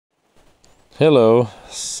Hello,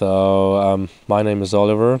 my name is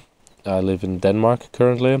Oliver. I live in Denmark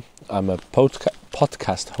currently. I'm a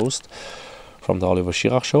podcast host from the Oliver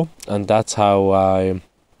Schirach show, and that's how I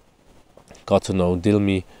got to know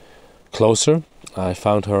Dilmi closer. I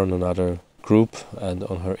found her on another group and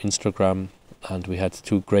on her Instagram, and we had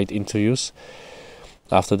 2 great interviews.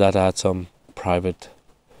 After that, I had some private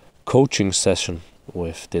coaching session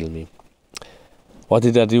with Dilmi. What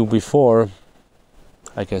did I do before?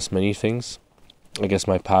 I guess many things. I guess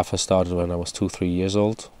my path has started when I was 2-3 years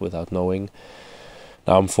old without knowing.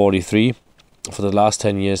 Now I'm 43. For the last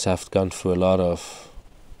 10 years I've gone through a lot of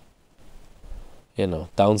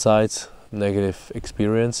downsides, negative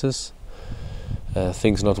experiences,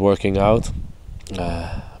 things not working out,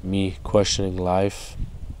 me questioning life,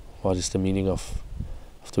 what is the meaning of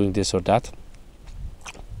doing this or that.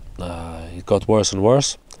 It got worse and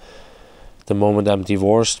worse. The moment I'm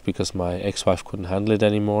divorced because my ex-wife couldn't handle it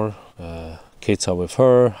anymore. Kids are with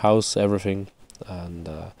her, house, everything. And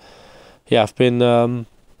I've been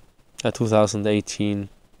at 2018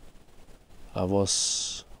 I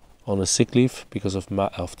was on a sick leave because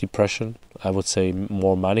of depression. I would say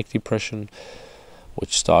more manic depression,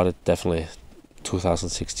 which started definitely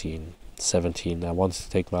 2016, 17. I wanted to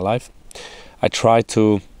take my life. I tried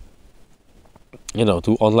to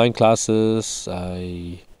do online classes.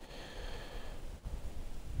 I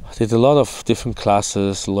did a lot of different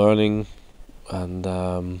classes, learning, and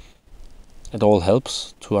it all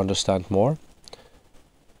helps to understand more.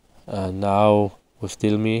 And now with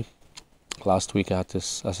Dilmi, last week I had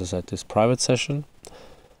this, as I said, this private session,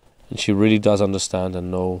 and she really does understand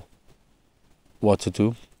and know what to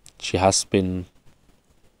do. She has been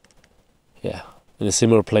in a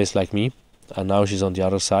similar place like me, and now she's on the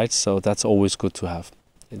other side, so that's always good to have.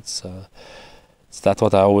 It's that's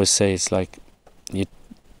what I always say. It's like, you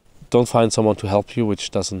don't find someone to help you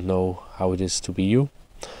which doesn't know how it is to be you,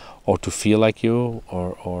 or to feel like you,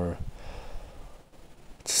 or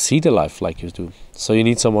to see the life like you do. So you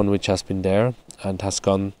need someone which has been there and has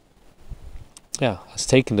taken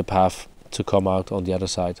the path to come out on the other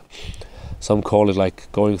side. Some call it like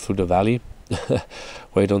going through the valley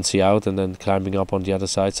where you don't see out, and then climbing up on the other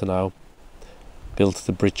side. So now build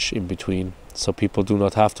the bridge in between, so people do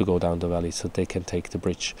not have to go down the valley, so they can take the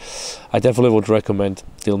bridge. I definitely would recommend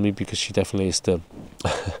Dilmi because she definitely is the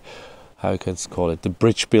how you can call it, the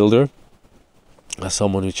bridge builder,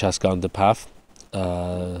 someone which has gone the path.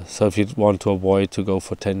 So if you want to avoid to go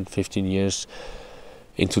for 10-15 years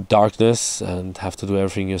into darkness and have to do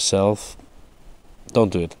everything yourself,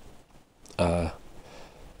 don't do it.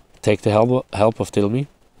 Take the help of Dilmi,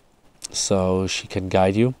 so she can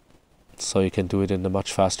guide you, so you can do it in a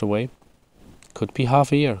much faster way. Could be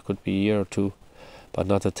half a year, could be a year or 2, but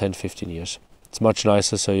not at 10-15 years. It's much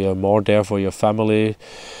nicer, so you're more there for your family.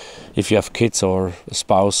 If you have kids or a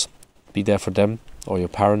spouse, be there for them, or your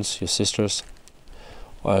parents, your sisters,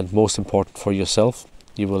 and most important, for yourself.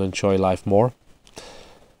 You will enjoy life more.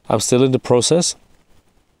 I'm still in the process,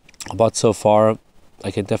 but so far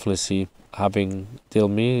I can definitely see having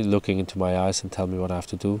Dilmi looking into my eyes and tell me what I have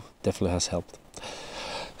to do definitely has helped.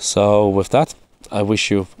 So with that, I wish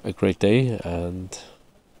you a great day and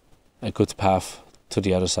a good path to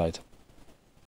the other side.